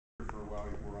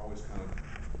we're always kind of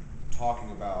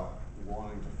talking about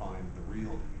wanting to find the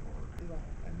real New York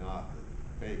and not the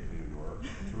fake New York,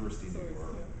 touristy New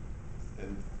York.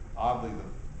 And oddly,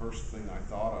 the first thing I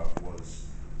thought of was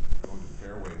going to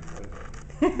Fairway and Red Hook.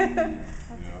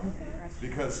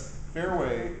 Because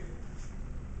Fairway,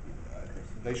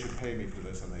 they should pay me for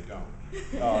this, and they don't.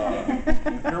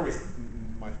 Fairway's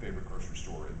my favorite grocery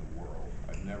store in the world.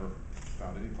 I've never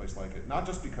found any place like it. Not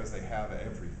just because they have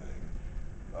everything,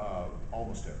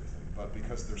 almost everything, but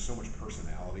because there's so much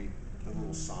personality. The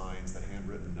little signs, the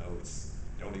handwritten notes.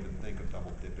 Don't even think of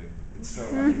double dipping. It's so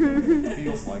it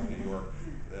feels like New York.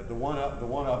 The one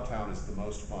uptown is the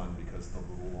most fun because the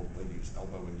little old lady's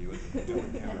elbowing you at the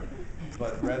utility counter.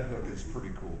 But Red Hook is pretty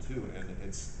cool too, and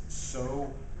it's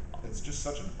just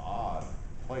such an odd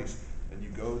place. And you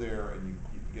go there and you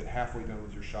get halfway done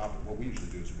with your shopping. What we usually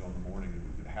do is we go in the morning and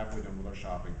we get halfway done with our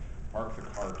shopping, park the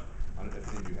cart. If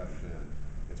any of you haven't been,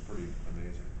 it's pretty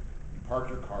amazing. You park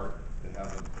your cart. They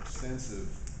have an extensive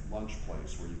lunch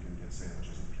place where you can get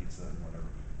sandwiches and pizza and whatever.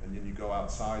 And then you go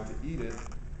outside to eat it,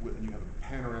 and you have a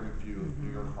panoramic view of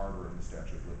New York Harbor and the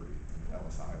Statue of Liberty and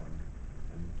Ellis Island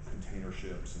and container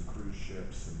ships and cruise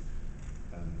ships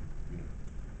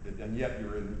and yet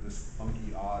you're in this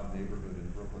funky, odd neighborhood in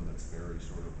Brooklyn that's very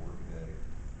sort of workaday.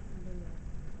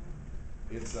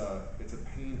 It's a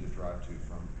pain to drive to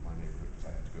from my neighborhood because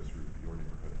I have to go through your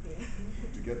neighborhood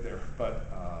to get there. But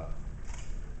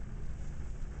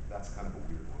that's kind of a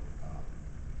weird one.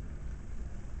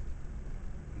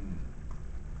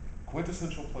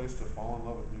 Quintessential place to fall in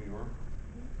love with New York?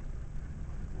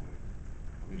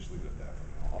 Let me just leave it at that for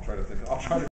now. I'll try to